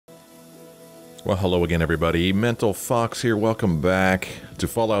Well, hello again, everybody. Mental Fox here. Welcome back to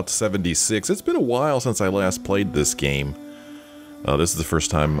Fallout 76. It's been a while since I last played this game. This is the first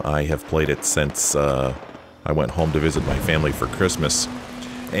time I have played it since I went home to visit my family for Christmas.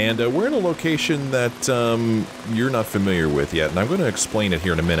 And we're in a location that you're not familiar with yet, and I'm going to explain it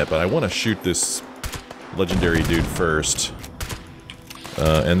here in a minute, but I want to shoot this legendary dude first,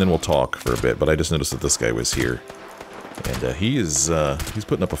 and then we'll talk for a bit. But I just noticed that this guy was here, and he's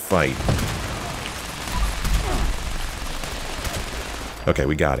putting up a fight. Okay,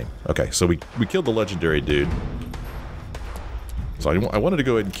 we got him. Okay, so we killed the legendary dude. So I wanted to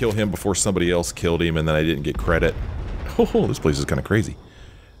go ahead and kill him before somebody else killed him, and then I didn't get credit. Oh, this place is kind of crazy.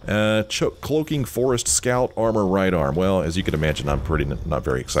 Cloaking Forest Scout Armor Right Arm. Well, as you can imagine, I'm not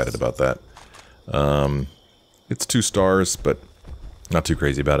very excited about that. It's 2 stars, but not too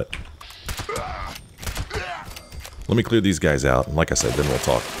crazy about it. Let me clear these guys out, and like I said, then we'll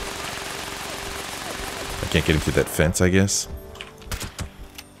talk. I can't get him through that fence, I guess.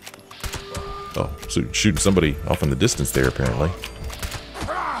 Oh, so shooting somebody off in the distance there, apparently.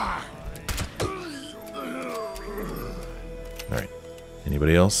 Alright.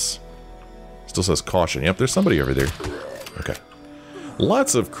 Anybody else? Still says caution. Yep, there's somebody over there. Okay.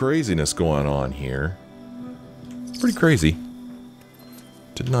 Lots of craziness going on here. Pretty crazy.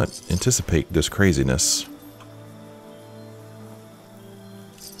 Did not anticipate this craziness.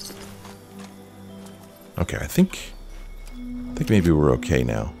 Okay, I think maybe we're okay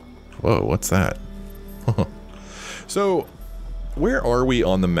now. Whoa, what's that? So, where are we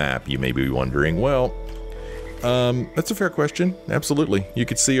on the map, you may be wondering? Well, that's a fair question. Absolutely. You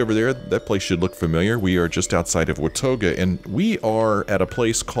can see over there, that place should look familiar. We are just outside of Watoga, and we are at a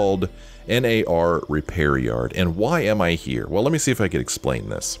place called NAR Repair Yard. And why am I here? Well, let me see if I can explain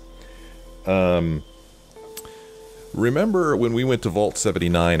this. Remember when we went to Vault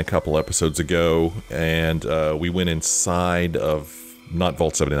 79 a couple episodes ago, and we went inside of not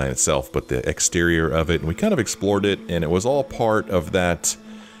Vault 79 itself, but the exterior of it, and we kind of explored it, and it was all part of that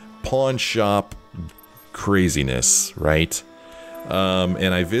pawn shop craziness, right?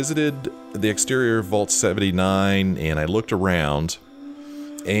 And I visited the exterior of Vault 79, and I looked around,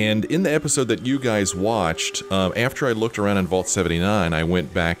 and in the episode that you guys watched, after I looked around in Vault 79, I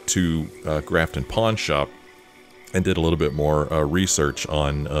went back to Grafton Pawn Shop and did a little bit more research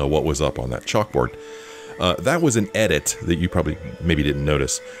on what was up on that chalkboard. That was an edit that you probably maybe didn't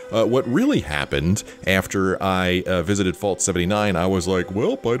notice. What really happened after I visited Vault 79, I was like,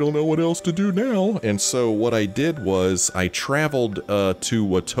 well, I don't know what else to do now. And so what I did was I traveled to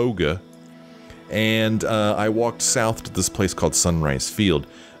Watoga, and I walked south to this place called Sunrise Field.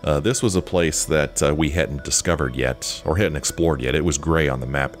 This was a place that we hadn't discovered yet, or hadn't explored yet. It was gray on the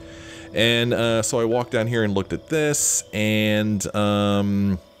map. And so I walked down here and looked at this, and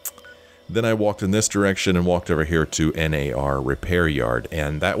then I walked in this direction and walked over here to NAR Repair Yard,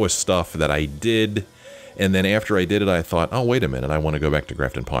 and that was stuff that I did, and then after I did it, I thought, oh, wait a minute, I want to go back to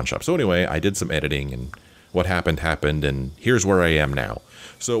Grafton Pawn Shop. So anyway, I did some editing, and what happened, and here's where I am now.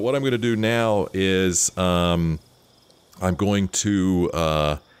 So what I'm going to do now is, I'm going to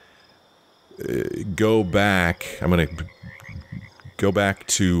go back, I'm going to go back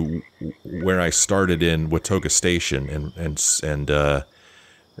to where I started in Watoga Station, and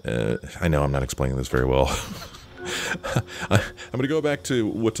I know I'm not explaining this very well. I'm going to go back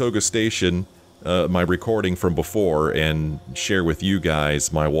to Watoga Station, my recording from before, and share with you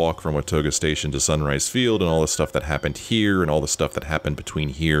guys my walk from Watoga Station to Sunrise Field and all the stuff that happened here and all the stuff that happened between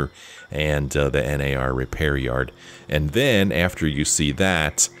here and the NAR Repair Yard. And then, after you see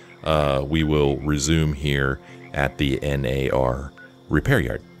that, we will resume here at the NAR Repair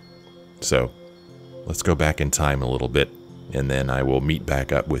Yard. So, let's go back in time a little bit, and then I will meet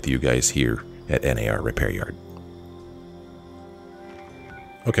back up with you guys here at NAR Repair Yard.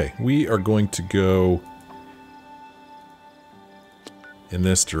 Okay, we are going to go in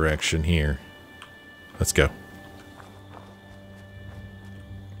this direction here. Let's go.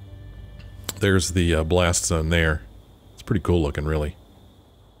 There's the blast zone there. It's pretty cool looking, really.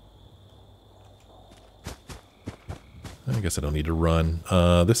 I guess I don't need to run.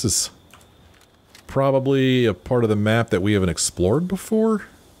 This is probably a part of the map that we haven't explored before.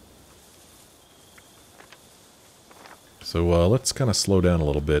 So let's kind of slow down a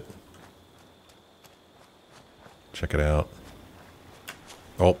little bit. Check it out.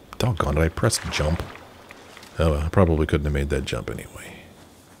 Oh, doggone it, I pressed jump. Oh, I probably couldn't have made that jump anyway.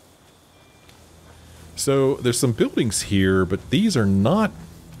 So there's some buildings here, but these are not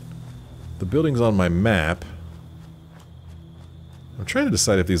the buildings on my map. I'm trying to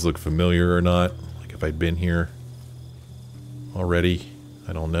decide if these look familiar or not. Like if I'd been here already.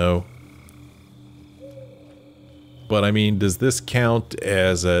 I don't know. But I mean, does this count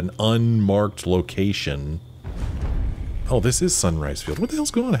as an unmarked location? Oh, this is Sunrise Field. What the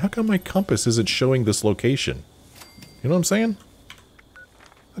hell's going on? How come my compass isn't showing this location? You know what I'm saying?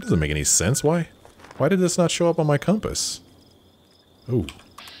 That doesn't make any sense. Why did this not show up on my compass? Ooh.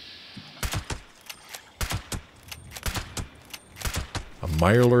 A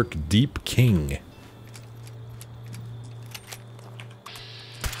Mirelurk Deep King.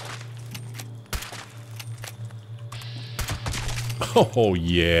 Oh,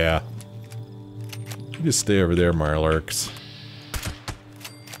 yeah. You just stay over there, Mirelurks.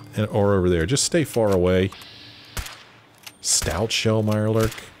 Or over there. Just stay far away. Stout Shell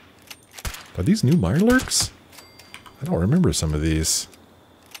Mirelurk. Are these new Mirelurks? I don't remember some of these.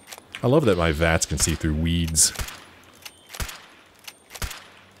 I love that my vats can see through weeds.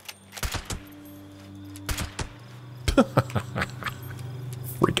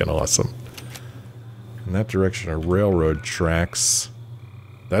 Freaking awesome. In that direction are railroad tracks.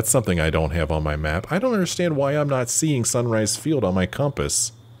 That's something I don't have on my map. I don't understand why I'm not seeing Sunrise Field on my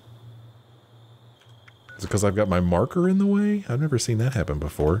compass. Is it because I've got my marker in the way? I've never seen that happen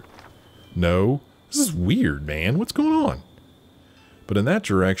before. No. This is weird, man. What's going on? But in that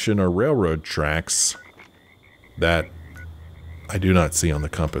direction are railroad tracks that I do not see on the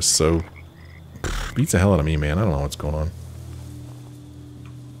compass, so beats the hell out of me, man. I don't know what's going on.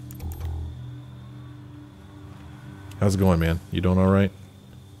 How's it going, man? You doing alright?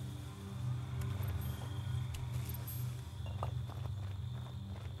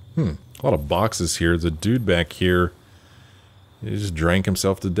 A lot of boxes here. There's a dude back here. He just drank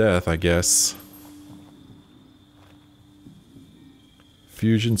himself to death, I guess.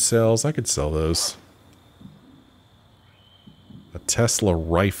 Fusion cells. I could sell those. A Tesla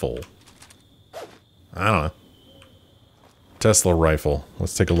rifle. I don't know. Tesla rifle.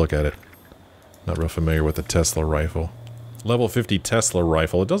 Let's take a look at it. Not real familiar with the Tesla rifle. Level 50 Tesla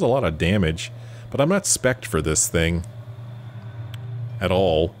rifle. It does a lot of damage, but I'm not spec'd for this thing. At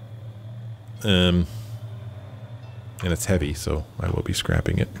all. And it's heavy, so I will be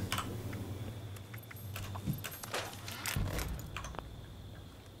scrapping it.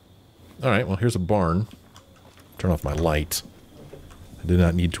 Alright, well here's a barn. Turn off my light. I did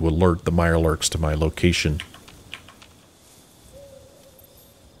not need to alert the Mirelurks to my location.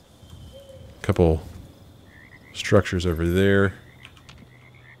 Couple structures over there.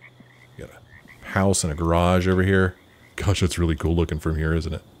 Got a house and a garage over here. Gosh, that's really cool looking from here,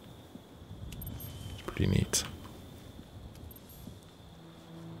 isn't it? It's pretty neat.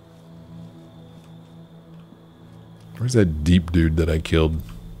 Where's that deep dude that I killed?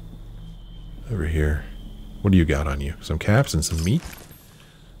 Over here. What do you got on you? Some caps and some meat?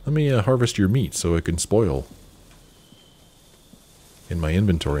 Let me harvest your meat so it can spoil in my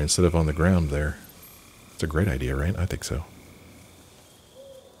inventory instead of on the ground there. It's a great idea, right? I think so.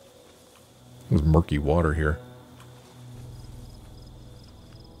 There's murky water here.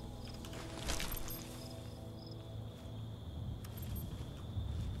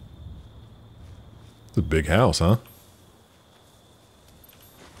 It's a big house, huh?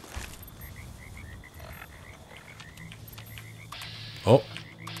 Oh.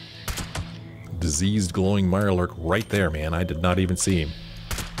 Diseased glowing Mirelurk right there, man. I did not even see him.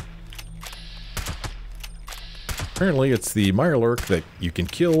 Apparently it's the Mirelurk that you can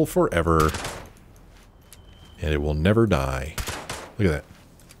kill forever. And it will never die. Look at that.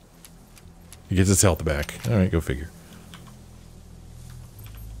 He gets his health back. Alright, go figure.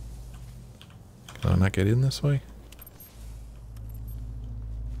 Can I not get in this way?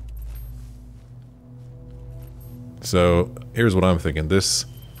 So, here's what I'm thinking. This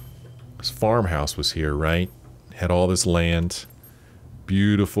farmhouse was here, right? Had all this land.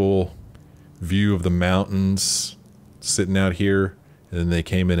 Beautiful view of the mountains sitting out here. And then they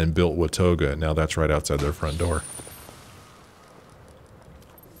came in and built Watoga. Now that's right outside their front door.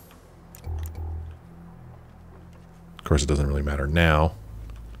 Of course, it doesn't really matter now.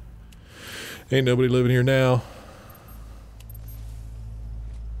 Ain't nobody living here now.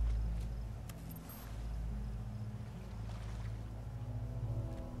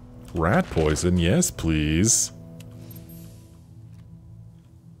 Rat poison, yes please.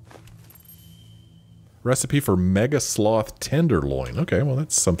 Recipe for Mega Sloth Tenderloin. Okay, well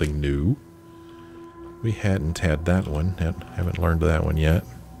that's something new. We hadn't had that one. Haven't learned that one yet.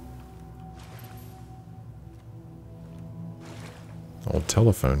 Old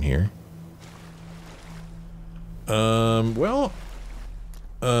telephone here. Oh,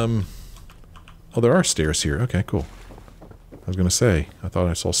 there are stairs here. Okay, cool. I was gonna say, I thought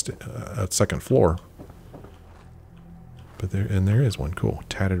I saw a second floor. But there is one. Cool.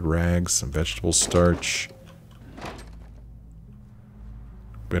 Tattered rags, some vegetable starch.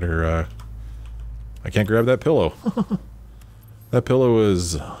 Better, I can't grab that pillow. That pillow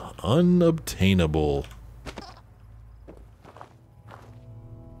is unobtainable.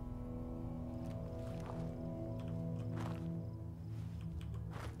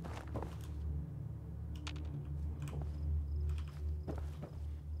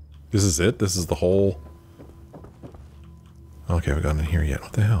 This is it? This is the whole... Okay, we haven't gotten in here yet.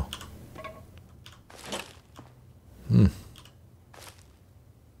 What the hell?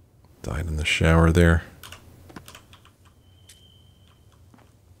 Died in the shower there.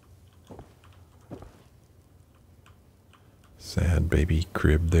 Sad baby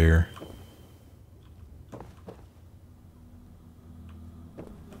crib there.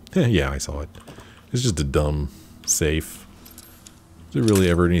 Yeah, I saw it. It's just a dumb safe. Is there really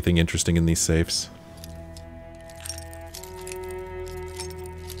ever anything interesting in these safes?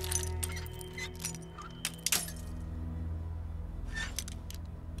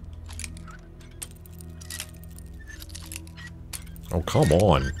 Oh, come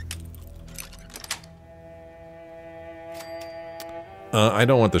on. I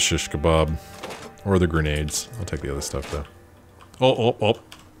don't want the shish kebab. Or the grenades. I'll take the other stuff, though. Oh.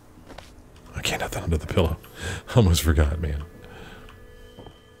 I can't have that under the pillow. Almost forgot, man.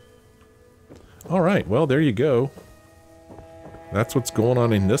 Alright, well, there you go. That's what's going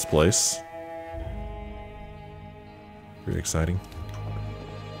on in this place. Very exciting.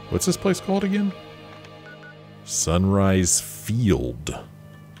 What's this place called again? Sunrise Field.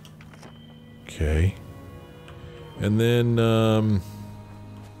 Okay. And then,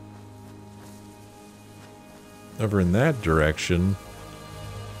 over in that direction,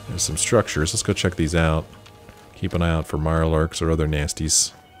 there's some structures. Let's go check these out. Keep an eye out for mirelurks or other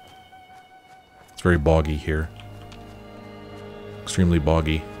nasties. It's very boggy here. Extremely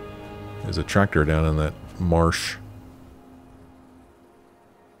boggy. There's a tractor down in that marsh.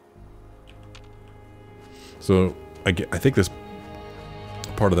 So, I think this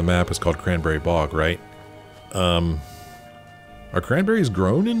part of the map is called Cranberry Bog, right? Are cranberries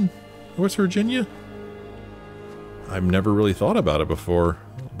grown in West Virginia? I've never really thought about it before,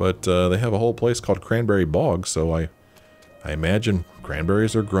 but they have a whole place called Cranberry Bog, so I imagine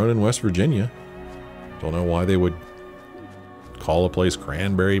cranberries are grown in West Virginia. Don't know why they would call a place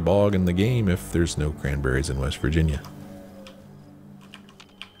Cranberry Bog in the game if there's no cranberries in West Virginia.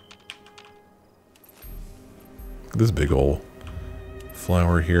 Look at this big old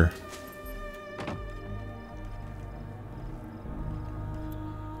flower here.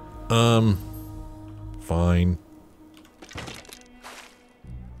 Fine.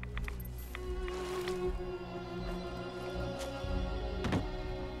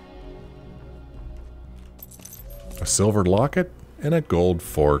 A silver locket and a gold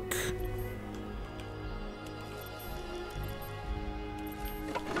fork.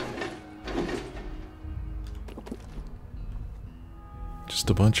 Just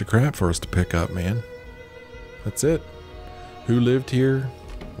a bunch of crap for us to pick up, man. That's it. Who lived here?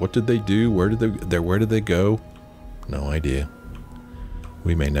 What did they do? Where did they go? No idea.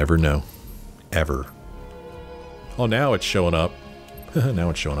 We may never know. Ever. Oh, now it's showing up. Now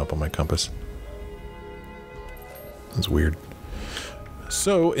it's showing up on my compass. That's weird.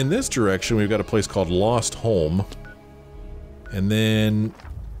 So, in this direction, we've got a place called Lost Home. And then...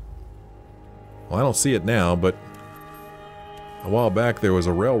 Well, I don't see it now, but... A while back, there was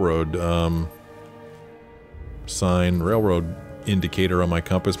a railroad, sign, railroad indicator on my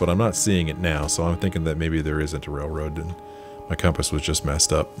compass, but I'm not seeing it now, so I'm thinking that maybe there isn't a railroad, and my compass was just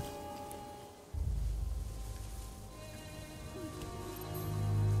messed up.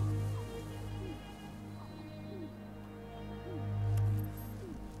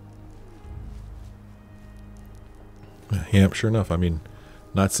 Yeah, sure enough. I mean,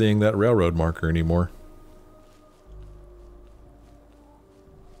 not seeing that railroad marker anymore.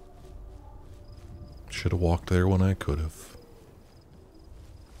 Should have walked there when I could have.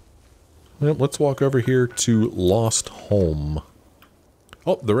 Well, let's walk over here to Lost Home.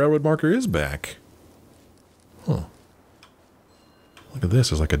 Oh, the railroad marker is back. Huh. Look at this.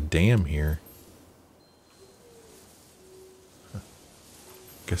 There's like a dam here.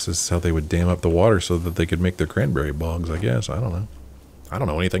 Guess this is how they would dam up the water so that they could make their cranberry bogs, I guess. I don't know. I don't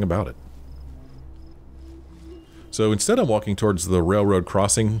know anything about it. So instead I'm walking towards the railroad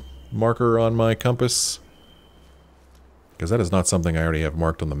crossing marker on my compass. Because that is not something I already have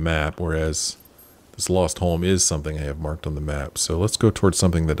marked on the map, whereas this Lost Home is something I have marked on the map. So let's go towards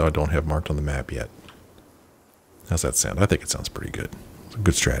something that I don't have marked on the map yet. How's that sound? I think it sounds pretty good.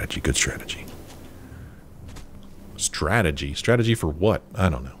 Good strategy, good strategy. Strategy? Strategy for what? I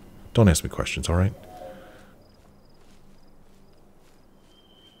don't know. Don't ask me questions, alright?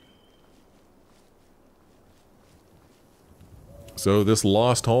 So this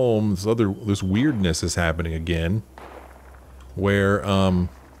lost home, this weirdness is happening again, where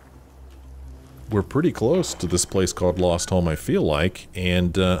we're pretty close to this place called Lost Home, I feel like,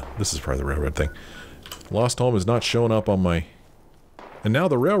 and this is probably the railroad thing. Lost Home is not showing up on my... And now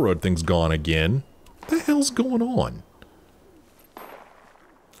the railroad thing's gone again. What the hell's going on?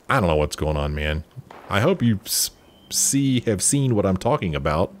 I don't know what's going on, man. I hope you have seen what I'm talking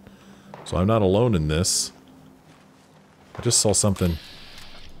about, so I'm not alone in this. I just saw something.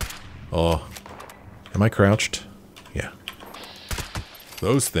 Oh. Am I crouched? Yeah.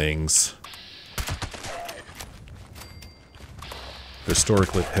 Those things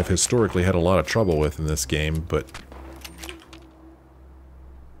have historically had a lot of trouble with in this game, but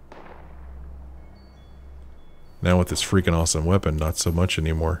now with this freaking awesome weapon, not so much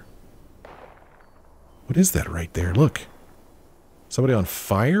anymore. What is that right there? Look. Somebody on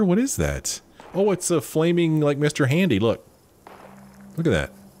fire? What is that? Oh, it's a flaming, like Mr. Handy. Look. Look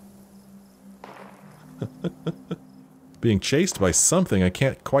at that. Being chased by something, I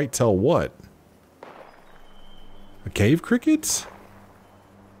can't quite tell what. A cave cricket?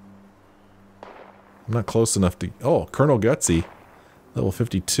 I'm not close enough to... Oh, Colonel Gutsy. Level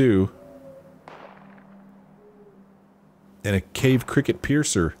 52. And a cave cricket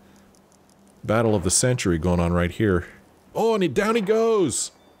piercer. Battle of the century going on right here. Oh, and down he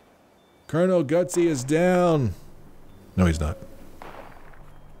goes! Colonel Gutsy is down! No, he's not.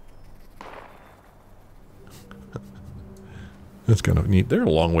 That's kind of neat. They're a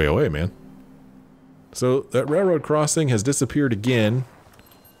long way away, man. So, that railroad crossing has disappeared again.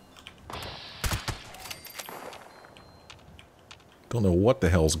 Don't know what the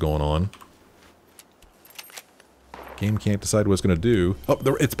hell's going on. Game can't decide what it's going to do. Oh,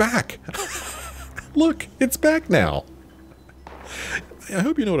 it's back! Look, it's back now! I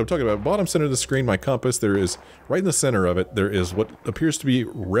hope you know what I'm talking about. Bottom center of the screen, my compass, there is, right in the center of it, there is what appears to be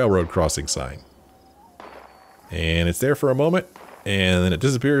railroad crossing sign. And it's there for a moment, and then it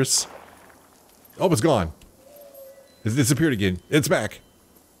disappears. Oh, it's gone. It's disappeared again. It's back.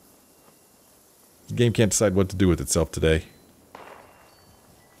 The game can't decide what to do with itself today.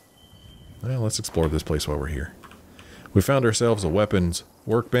 Well, let's explore this place while we're here. We found ourselves a weapons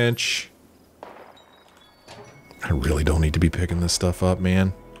workbench. I really don't need to be picking this stuff up,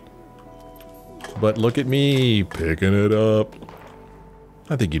 man. But look at me, picking it up.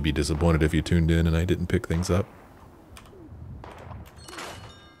 I think you'd be disappointed if you tuned in and I didn't pick things up.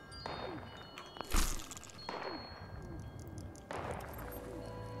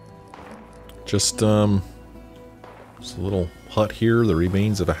 Just a little hut here, the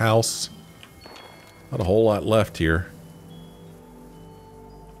remains of a house. Not a whole lot left here.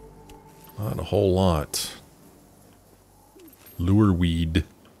 Not a whole lot. Lure weed.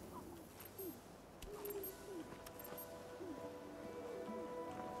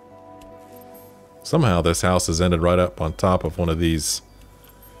 Somehow this house has ended right up on top of one of these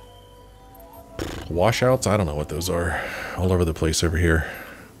washouts. I don't know what those are. All over the place over here.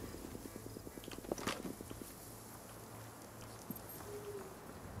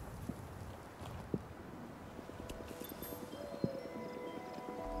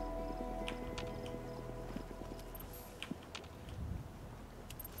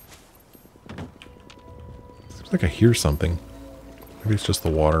 Seems like I hear something. Maybe it's just the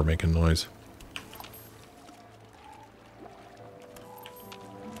water making noise.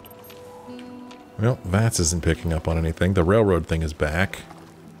 Well, Vats isn't picking up on anything. The railroad thing is back.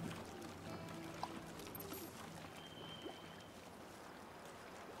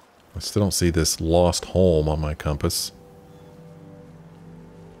 I still don't see this lost home on my compass.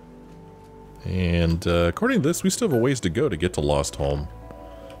 And according to this, we still have a ways to go to get to Lost Home.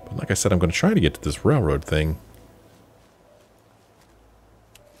 But like I said, I'm going to try to get to this railroad thing.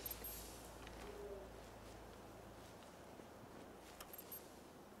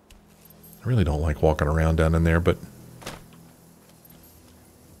 I really don't like walking around down in there, but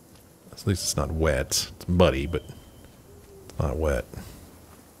at least it's not wet. It's muddy, but it's not wet.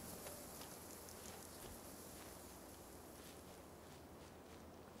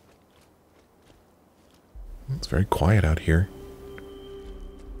 It's very quiet out here.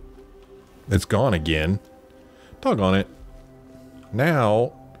 It's gone again. Doggone it.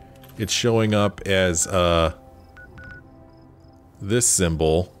 Now, it's showing up as this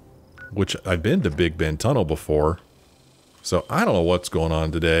symbol, which I've been to Big Bend Tunnel before. So I don't know what's going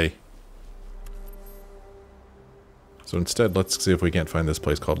on today. So instead, let's see if we can't find this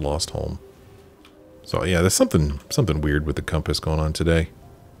place called Lost Home. So yeah, there's something weird with the compass going on today.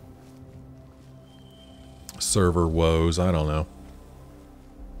 Server woes, I don't know.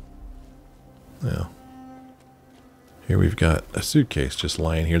 Yeah. Here we've got a suitcase just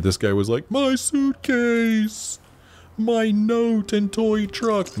lying here. This guy was like, my suitcase! My note and toy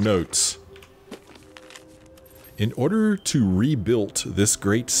truck. Notes. In order to rebuild this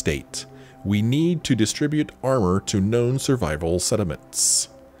great state, we need to distribute armor to known survival settlements.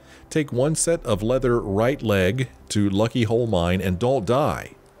 Take one set of leather right leg to Lucky Hole Mine and don't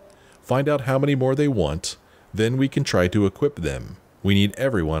die. Find out how many more they want, then we can try to equip them. We need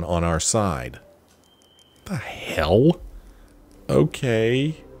everyone on our side. The hell?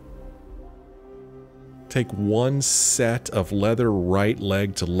 Okay. Take one set of leather right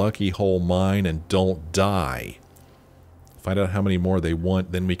leg to Lucky Hole Mine and don't die. Find out how many more they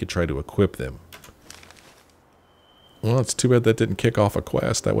want, then we could try to equip them. Well, it's too bad that didn't kick off a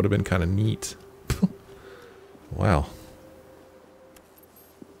quest. That would have been kind of neat. Wow.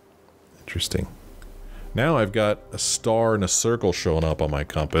 Interesting. Now I've got a star and a circle showing up on my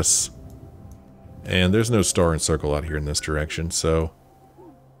compass. And there's no star and circle out here in this direction, so...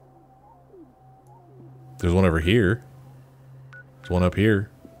 There's one over here. There's one up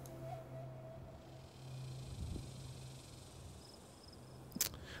here.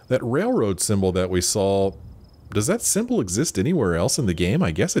 That railroad symbol that we saw, does that symbol exist anywhere else in the game?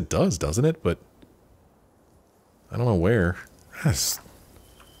 I guess it does, doesn't it? But I don't know where. This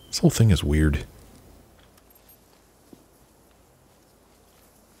whole thing is weird.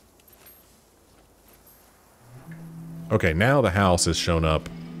 Okay, now the house has shown up.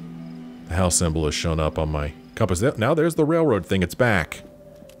 The house symbol has shown up on my compass. Now there's the railroad thing. It's back.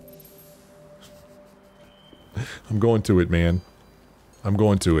 I'm going to it, man. I'm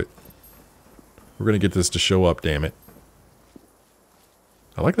going to it. We're going to get this to show up, damn it.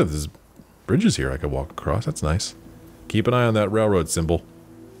 I like that there's bridges here I could walk across. That's nice. Keep an eye on that railroad symbol.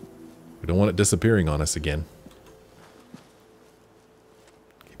 We don't want it disappearing on us again.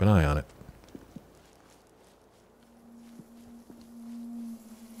 Keep an eye on it.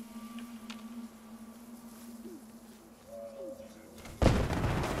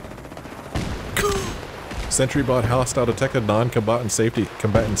 Sentry bot hostile detected non-combatant safety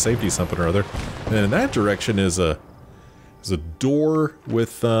something or other. And in that direction is a door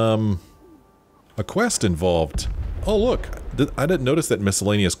with a quest involved. Oh look, I didn't notice that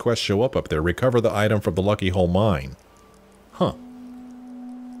miscellaneous quests show up there. Recover the item from the Lucky Hole Mine. Huh.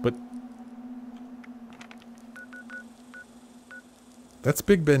 But that's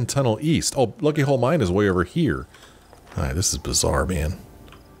Big Bend Tunnel East. Oh, Lucky Hole Mine is way over here. Alright, this is bizarre, man.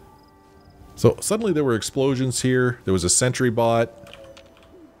 So, suddenly there were explosions here. There was a sentry bot.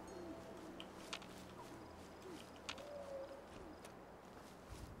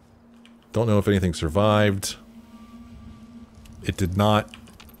 Don't know if anything survived. It did not.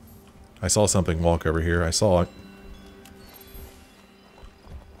 I saw something walk over here. I saw it.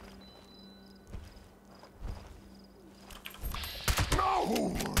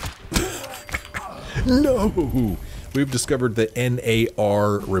 No! We've discovered the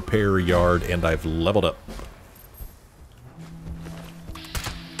NAR repair yard, and I've leveled up.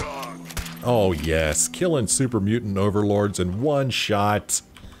 Oh yes, killing super mutant overlords in one shot.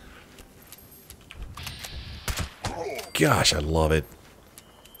 Gosh, I love it.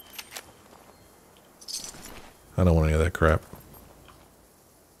 I don't want any of that crap.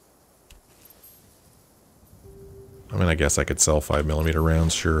 I mean, I guess I could sell 5mm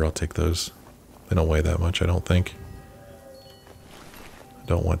rounds. Sure, I'll take those. They don't weigh that much, I don't think.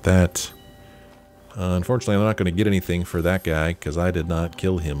 Don't want that. Unfortunately, I'm not going to get anything for that guy, because I did not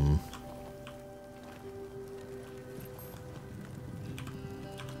kill him.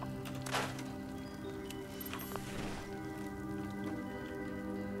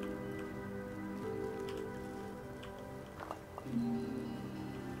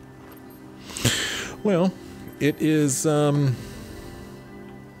 Well, it is, like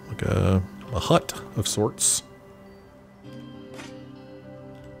a hut of sorts.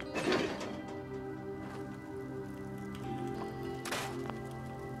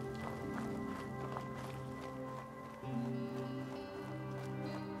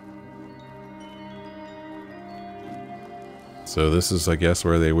 So this is, I guess,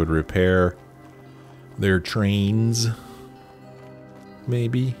 where they would repair their trains.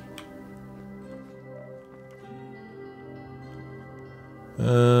 Maybe. I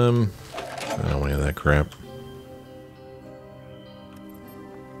don't want any of that crap.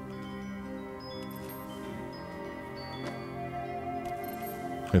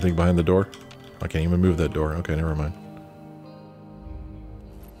 Anything behind the door? I can't even move that door. Okay, never mind.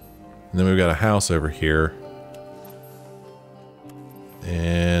 And then we've got a house over here.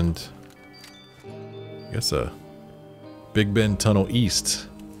 And I guess a Big Bend Tunnel East.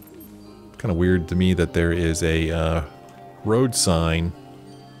 Kind of weird to me that there is a road sign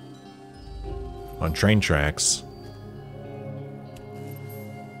on train tracks.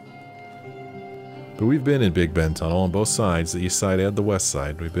 But we've been in Big Bend Tunnel on both sides, the east side and the west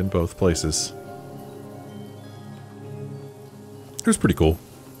side. We've been both places. It was pretty cool.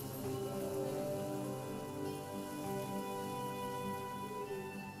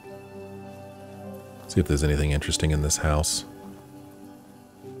 See if there's anything interesting in this house.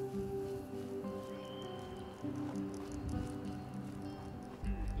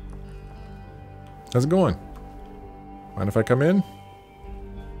 How's it going? Mind if I come in?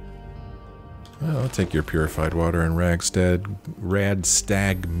 Well, I'll take your purified water and rad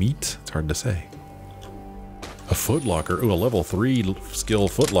stag meat. It's hard to say. A footlocker. Ooh, a level 3 skill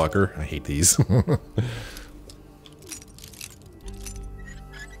footlocker. I hate these.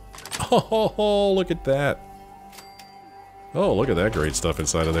 Oh, look at that. Oh, look at that great stuff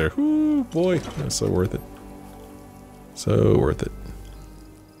inside of there. Ooh, boy. That's so worth it. So worth it.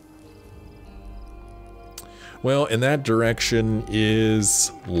 Well, in that direction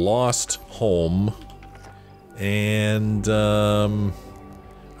is Lost Home. And, I'm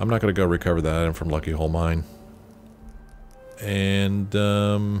not going to go recover that item from Lucky Hole Mine. And,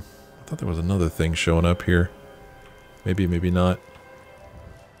 I thought there was another thing showing up here. Maybe, maybe not.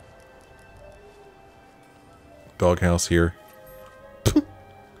 Doghouse here.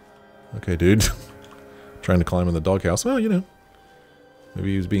 Okay, dude. Trying to climb in the doghouse. Well, you know.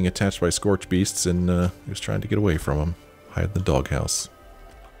 Maybe he was being attacked by scorch beasts and he was trying to get away from them. Hide in the doghouse.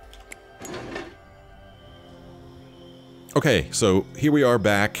 Okay, so here we are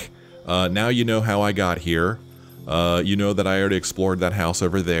back. Now you know how I got here. You know that I already explored that house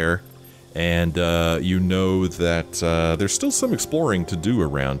over there. And you know that there's still some exploring to do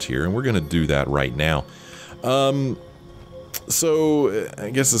around here, and we're going to do that right now. So I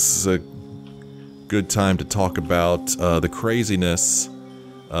guess this is a good time to talk about the craziness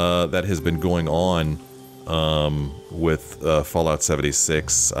that has been going on with Fallout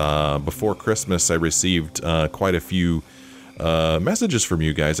 76. Before Christmas, I received quite a few messages from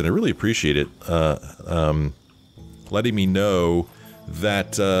you guys, and I really appreciate it, letting me know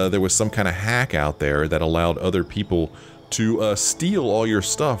that there was some kind of hack out there that allowed other people to steal all your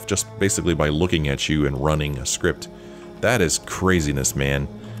stuff just basically by looking at you and running a script. That is craziness, man.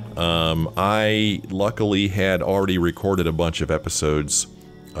 I luckily had already recorded a bunch of episodes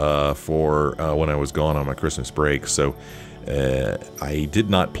for when I was gone on my Christmas break, so I did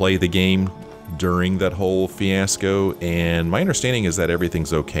not play the game during that whole fiasco, and my understanding is that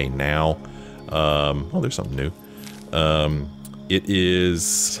everything's okay now. Oh, there's something new. It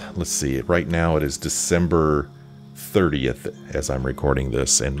is, let's see, right now it is December 30th as I'm recording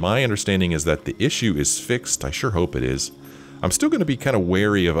this, and my understanding is that the issue is fixed. I sure hope it is. I'm still going to be kind of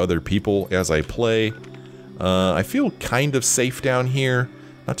wary of other people as I play. I feel kind of safe down here.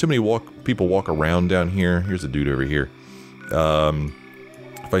 Not too many people walk around down here. Here's a dude over here.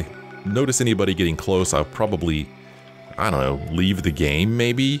 If I notice anybody getting close, I'll probably, I don't know, leave the game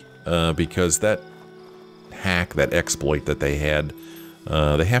maybe, because that hack, that exploit that they had,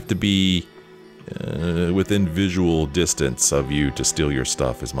 they have to be within visual distance of you to steal your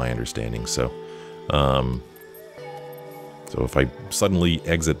stuff, is my understanding. So, so if I suddenly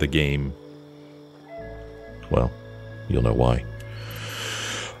exit the game, well, you'll know why.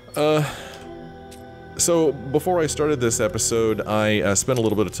 So before I started this episode, I spent a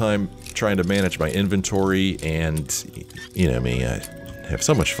little bit of time trying to manage my inventory, and you know me, I have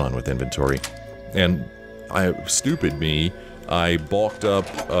so much fun with inventory. And stupid me, I bulked up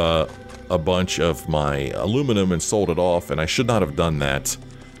a bunch of my aluminum and sold it off, and I should not have done that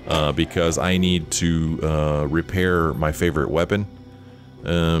because I need to repair my favorite weapon,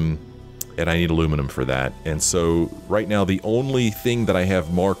 and I need aluminum for that. And so right now the only thing that I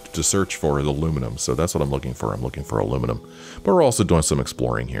have marked to search for is aluminum, so that's what I'm looking for. I'm looking for aluminum, but we're also doing some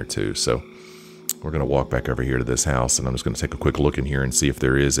exploring here too, so we're gonna walk back over here to this house, and I'm just gonna take a quick look in here and see if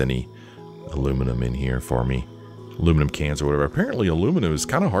there is any aluminum in here for me. Aluminum cans or whatever. Apparently aluminum is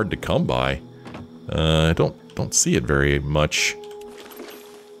kind of hard to come by. I don't see it very much.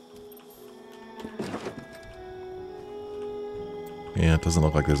 Yeah, it doesn't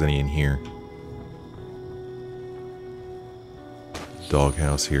look like there's any in here.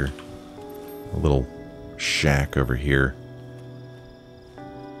 Doghouse here. A little shack over here.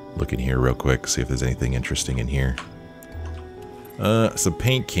 Look in here real quick, see if there's anything interesting in here. Some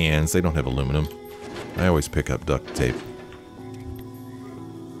paint cans. They don't have aluminum. I always pick up duct tape.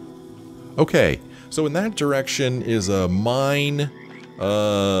 Okay, so in that direction is a mine.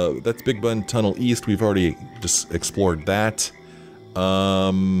 That's Big Bend Tunnel East. We've already just explored that.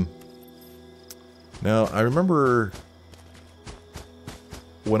 Now, I remember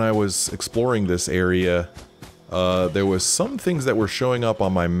when I was exploring this area, there was some things that were showing up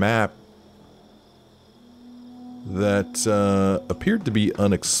on my map that appeared to be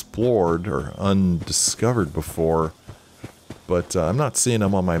unexplored or undiscovered before, but I'm not seeing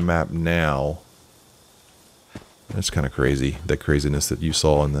them on my map now. That's kind of crazy, that craziness that you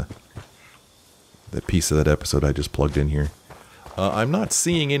saw in that piece of that episode I just plugged in here. I'm not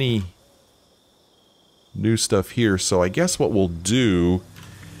seeing any new stuff here, so I guess what we'll do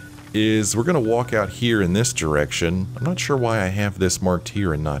is we're going to walk out here in this direction. I'm not sure why I have this marked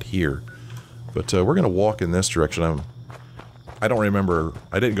here and not here, but we're going to walk in this direction. I don't remember,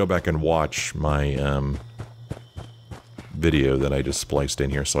 I didn't go back and watch my video that I just spliced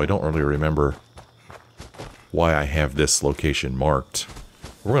in here, so I don't really remember why I have this location marked.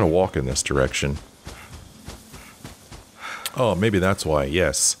 We're going to walk in this direction. Oh, maybe that's why,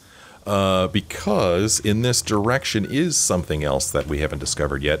 yes. Because in this direction is something else that we haven't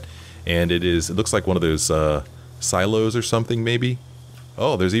discovered yet. And it looks like one of those silos or something, maybe.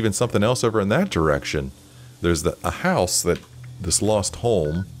 Oh, there's even something else over in that direction. There's a house, this lost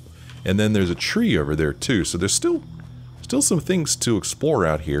home. And then there's a tree over there, too. So there's still some things to explore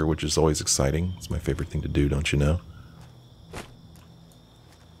out here, which is always exciting. It's my favorite thing to do, don't you know?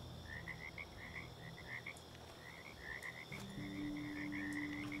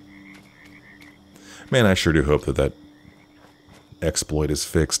 Man, I sure do hope that exploit is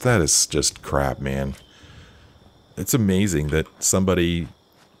fixed. That is just crap, man. It's amazing that somebody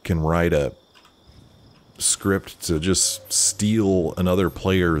can write a script to just steal another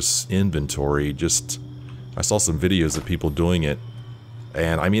player's inventory. I saw some videos of people doing it,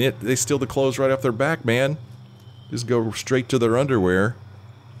 and I mean, they steal the clothes right off their back, man. Just go straight to their underwear.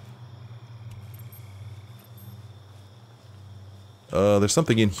 There's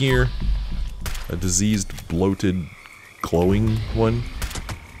something in here. A diseased, bloated, glowing one.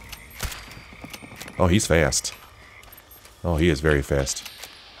 Oh, he's fast. Oh, he is very fast.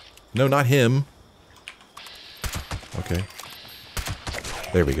 No, not him. Okay.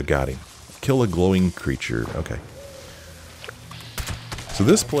 There we go, got him. Kill a glowing creature. Okay. So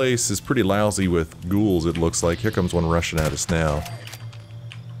this place is pretty lousy with ghouls, it looks like. Here comes one rushing at us now.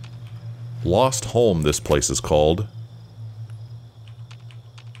 Lost Home, this place is called.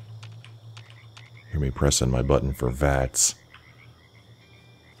 Hear me pressing my button for VATS.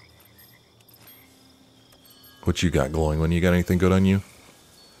 What you got glowing? When you got anything good on you?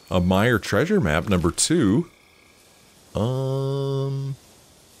 A Meyer treasure map, number 2. That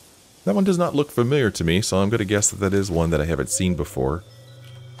one does not look familiar to me, so I'm going to guess that is one that I haven't seen before.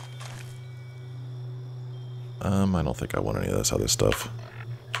 I don't think I want any of this other stuff.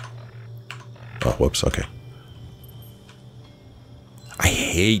 Oh, whoops, okay. I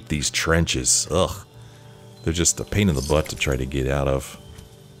hate these trenches. Ugh. They're just a pain in the butt to try to get out of.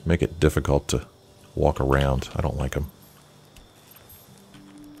 Make it difficult to walk around. I don't like them.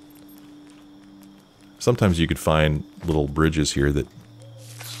 Sometimes you could find little bridges here that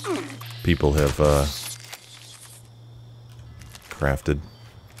people have crafted.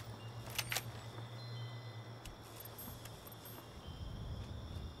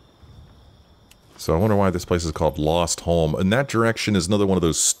 So I wonder why this place is called Lost Home. In that direction is another one of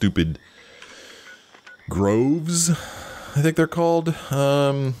those stupid groves, I think they're called.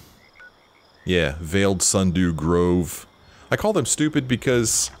 Yeah, Veiled Sundew Grove. I call them stupid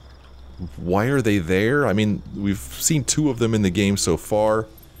because why are they there? I mean, we've seen 2 of them in the game so far,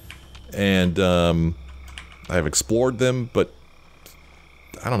 and I've explored them, but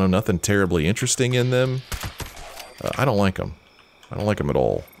I don't know, nothing terribly interesting in them. I don't like them. I don't like them at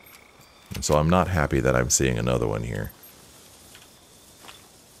all. And so I'm not happy that I'm seeing another one here.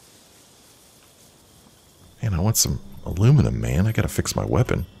 Man, I want some aluminum, man. I gotta fix my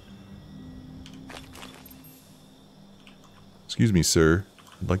weapon. Excuse me, sir.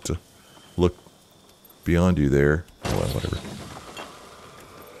 I'd like to look beyond you there. Oh, well, whatever.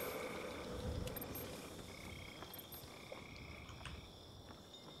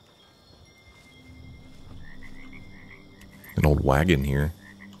 An old wagon here.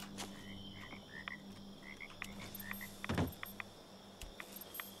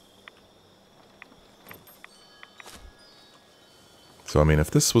 So, I mean,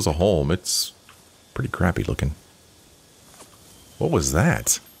 if this was a home, it's pretty crappy looking. What was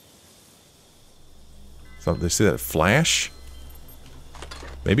that? So, they see that flash?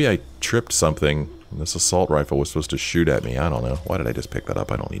 Maybe I tripped something, and this assault rifle was supposed to shoot at me. I don't know. Why did I just pick that up?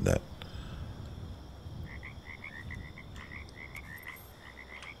 I don't need that.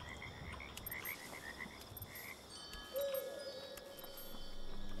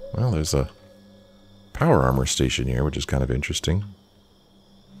 Well, there's a power armor station here, which is kind of interesting.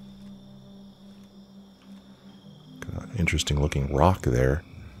 interesting looking rock there.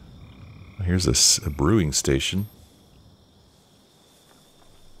 Here's a brewing station.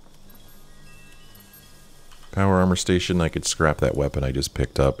 Power armor station. I could scrap that weapon I just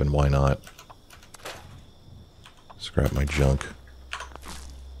picked up, and why not? Scrap my junk.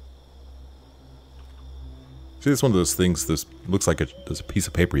 See, it's one of those things, this looks like there's a piece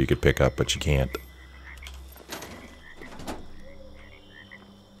of paper you could pick up, but you can't.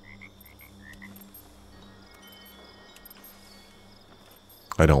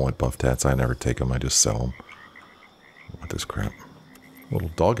 I don't want buff tats. I never take them. I just sell them. I want this crap. Little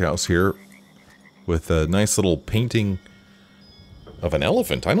doghouse here with a nice little painting of an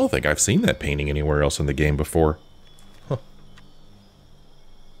elephant. I don't think I've seen that painting anywhere else in the game before. Huh.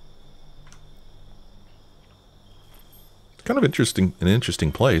 It's kind of interesting, an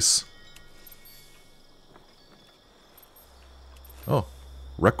interesting place. Oh,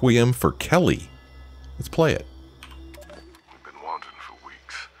 Requiem for Kelly. Let's play it.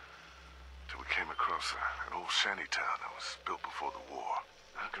 Shantytown that was built before the war.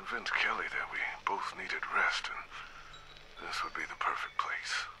 I convinced Kelly that we both needed rest, and this would be the perfect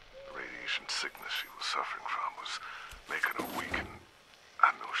place. The radiation sickness she was suffering from was making her weak, and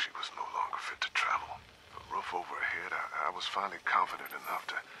I knew she was no longer fit to travel. A roof over her head, I was finally confident enough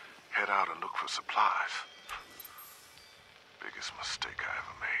to head out and look for supplies. Biggest mistake I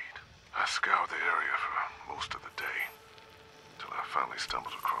ever made. I scoured the area for most of the day, till I finally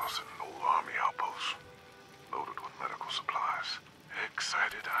stumbled across an old army outpost. Loaded with medical supplies.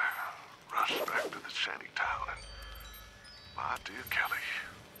 Excited, I rushed back to the shanty town, and my dear Kelly,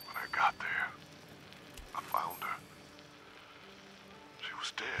 when I got there, I found her. She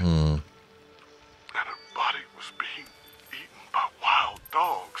was dead. And her body was being eaten by wild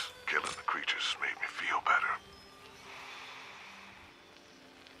dogs. Killing the creatures made me feel better.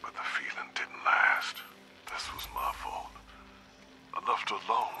 But the feeling didn't last. This was my fault. I left her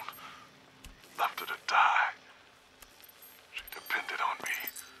alone. Left her to die. She depended on me,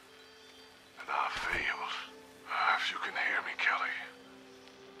 and I failed. If you can hear me, Kelly,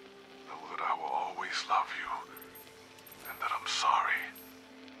 know that I will always love you, and that I'm sorry.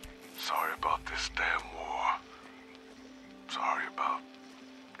 Sorry about this damn war. Sorry about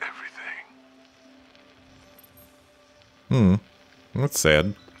everything. That's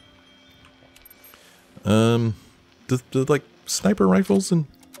sad. Do like sniper rifles and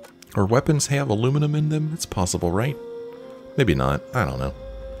or weapons have aluminum in them? It's possible, right? Maybe not. I don't know.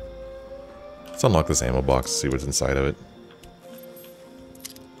 Let's unlock this ammo box, see what's inside of it.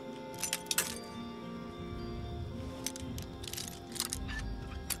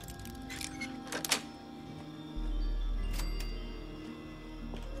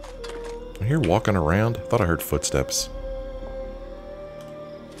 I hear walking around. I thought I heard footsteps.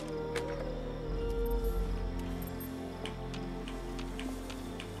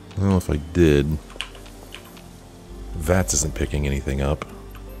 I don't know if I did. Vats isn't picking anything up.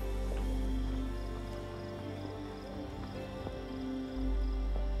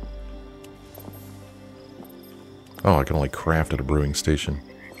 Oh, I can only craft at a brewing station.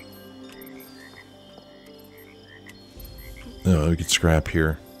 Oh, we could scrap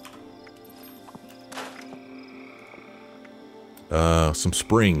here. Some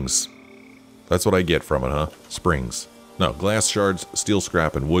springs. That's what I get from it, huh? Springs. No, glass shards, steel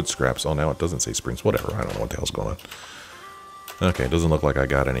scrap, and wood scraps. Oh, now it doesn't say springs. Whatever. I don't know what the hell's going on. Okay, it doesn't look like I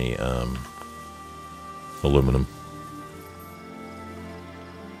got any, aluminum.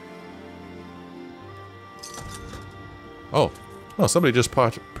 Oh. Oh, somebody just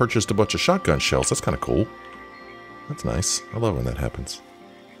purchased a bunch of shotgun shells. That's kind of cool. That's nice. I love when that happens.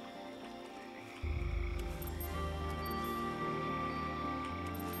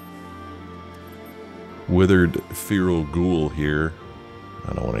 Withered feral ghoul here.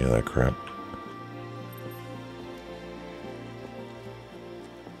 I don't want any of that crap.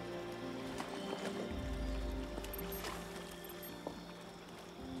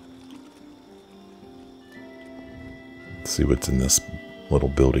 Let's see what's in this little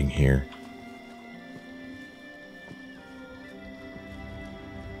building here.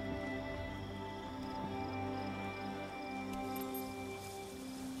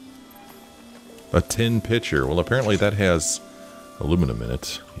 A tin pitcher. Well, apparently that has aluminum in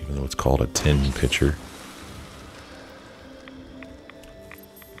it, even though it's called a tin pitcher.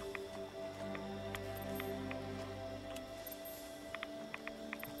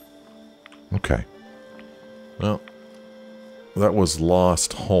 Okay. Well, that was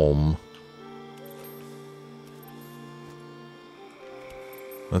Lost Home.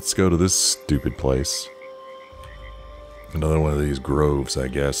 Let's go to this stupid place. Another one of these groves, I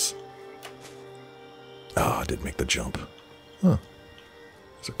guess. Oh, I didn't make the jump. Huh.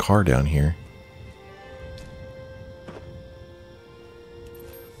 There's a car down here.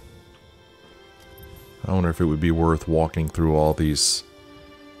 I wonder if it would be worth walking through all these...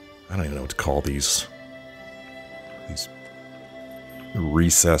 I don't even know what to call these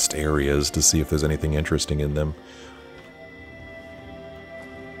recessed areas to see if there's anything interesting in them.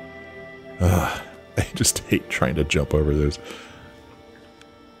 I just hate trying to jump over those.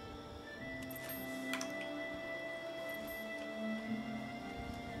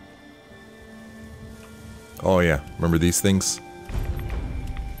 Oh yeah, remember these things?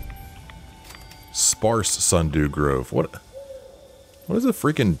 Sparse Sundew Grove. What is the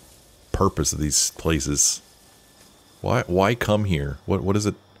freaking purpose of these places? Why come here? What is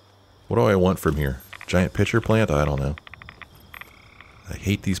it? What do I want from here? Giant pitcher plant? I don't know. I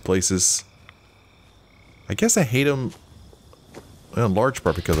hate these places. I guess I hate them in large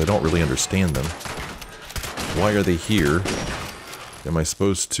part because I don't really understand them. Why are they here? Am I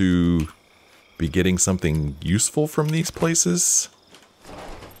supposed to be getting something useful from these places?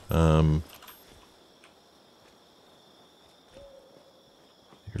 Here's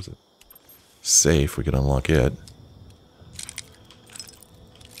a safe. We can unlock it.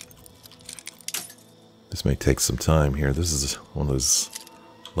 This may take some time here. This is one of those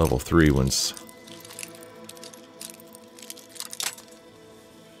level 3 ones.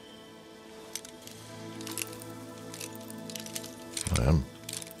 I'm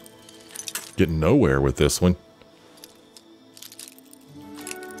getting nowhere with this one.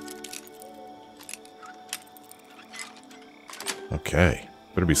 Okay.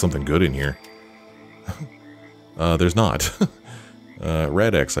 Better be something good in here. There's not.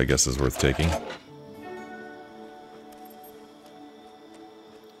 Red X, I guess, is worth taking.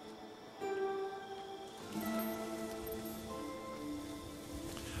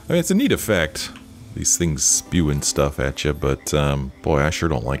 I mean, it's a neat effect. These things spewing stuff at you, but, boy, I sure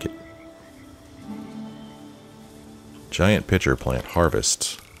don't like it. Giant pitcher plant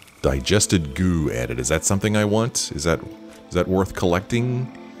harvest. Digested goo added. Is that something I want? Is that worth collecting?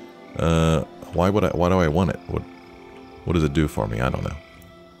 Why do I want it? What does it do for me? I don't know.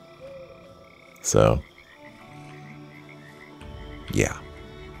 So, yeah.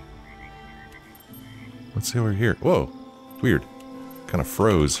 Let's see over here. Whoa, weird. Kind of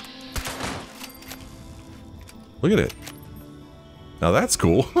froze. Look at it. Now that's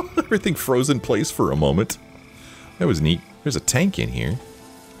cool. Everything froze in place for a moment. That was neat. There's a tank in here.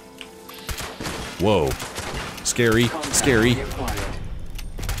 Whoa. Scary. Scary.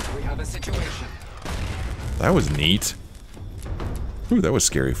 We have a situation. That was neat. Ooh, that was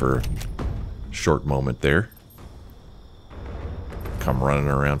scary for a short moment there. Come running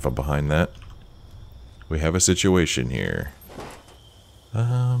around from behind that. We have a situation here.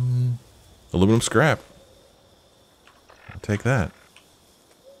 Aluminum scrap. I'll take that.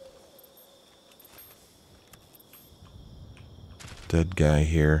 Dead guy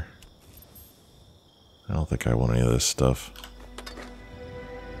here. I don't think I want any of this stuff.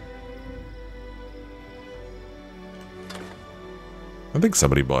 I think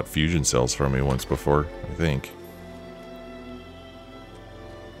somebody bought fusion cells from me once before, I think.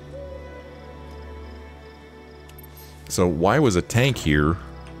 So why was a tank here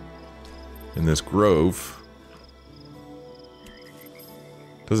in this grove?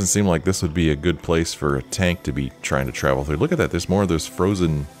 Doesn't seem like this would be a good place for a tank to be trying to travel through. Look at that, there's more of those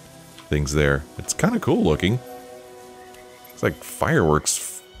frozen things there. It's kind of cool looking. It's like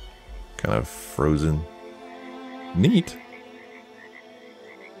fireworks kind of frozen. Neat.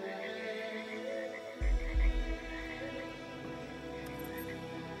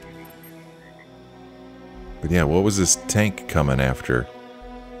 But yeah, what was this tank coming after?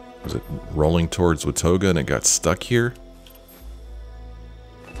 Was it rolling towards Watoga and it got stuck here?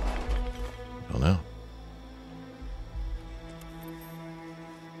 I don't know.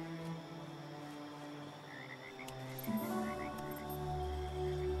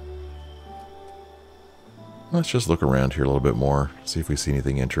 Let's just look around here a little bit more, see if we see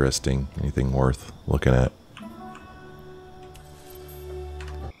anything interesting, anything worth looking at.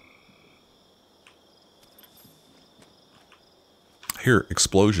 I hear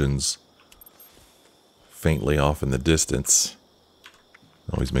explosions faintly off in the distance.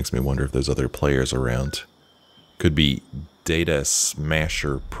 Always makes me wonder if there's other players around. Could be Data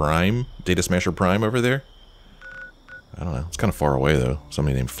Smasher Prime. Data Smasher Prime over there? I don't know. It's kind of far away though.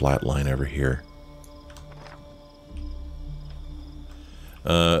 Somebody named Flatline over here.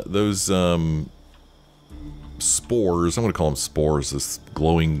 Those spores, I'm going to call them spores, this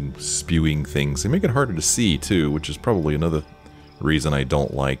glowing, spewing things. They make it harder to see too, which is probably another reason I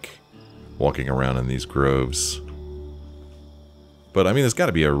don't like walking around in these groves. But I mean, there's got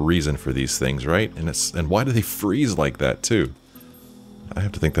to be a reason for these things, right? And why do they freeze like that too? I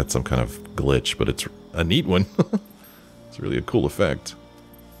have to think that's some kind of glitch, but it's a neat one. It's really a cool effect.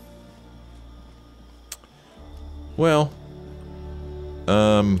 Well,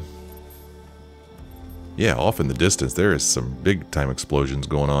 yeah, off in the distance there is some big time explosions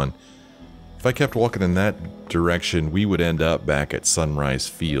going on. If I kept walking in that direction, we would end up back at Sunrise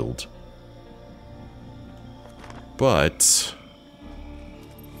Field. But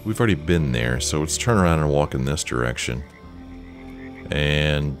we've already been there, so let's turn around and walk in this direction.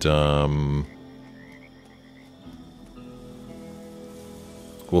 And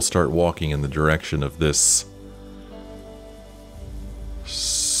we'll start walking in the direction of this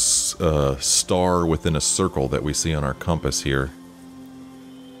star within a circle that we see on our compass here.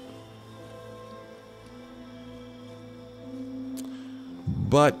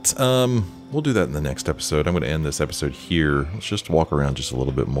 But we'll do that in the next episode. I'm going to end this episode here. Let's just walk around just a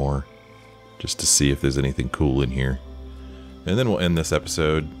little bit more, just to see if there's anything cool in here. And then we'll end this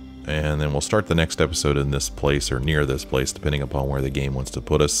episode, and then we'll start the next episode in this place or near this place, depending upon where the game wants to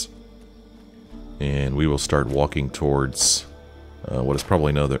put us. And we will start walking towards what is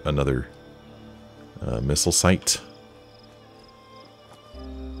probably another missile site.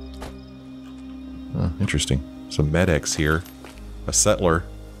 Oh, interesting. Some medics here. A settler.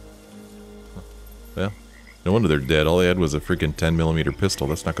 Well, no wonder they're dead. All they had was a freaking 10mm pistol.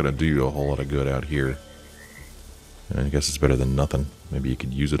 That's not going to do you a whole lot of good out here. I guess it's better than nothing. Maybe you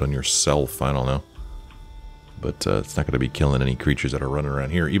could use it on yourself. I don't know. But it's not going to be killing any creatures that are running around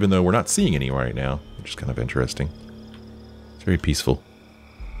here, even though we're not seeing any right now, which is kind of interesting. It's very peaceful.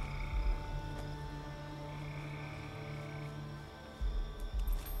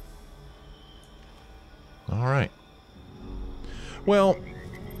 Alright. Well,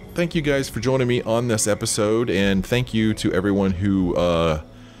 thank you guys for joining me on this episode, and thank you to everyone who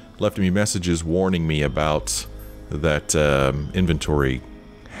left me messages warning me about that inventory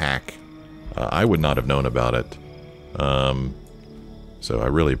hack. I would not have known about it. So I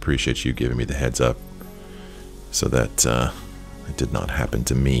really appreciate you giving me the heads up so that it did not happen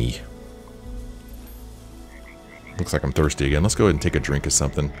to me. Looks like I'm thirsty again. Let's go ahead and take a drink of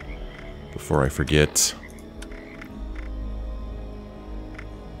something before I forget.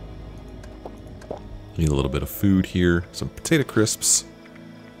 Need a little bit of food here. Some potato crisps.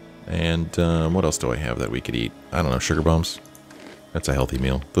 And what else do I have that we could eat? I don't know, sugar bombs? That's a healthy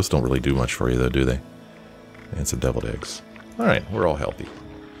meal. Those don't really do much for you though, do they? And some deviled eggs. Alright, we're all healthy.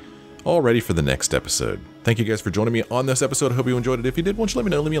 All ready for the next episode. Thank you guys for joining me on this episode. I hope you enjoyed it. If you did, why don't you let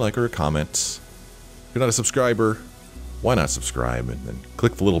me know? Leave me a like or a comment. If you're not a subscriber, why not subscribe? And then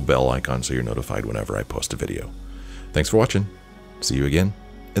click the little bell icon so you're notified whenever I post a video. Thanks for watching. See you again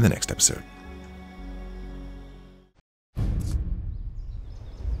in the next episode.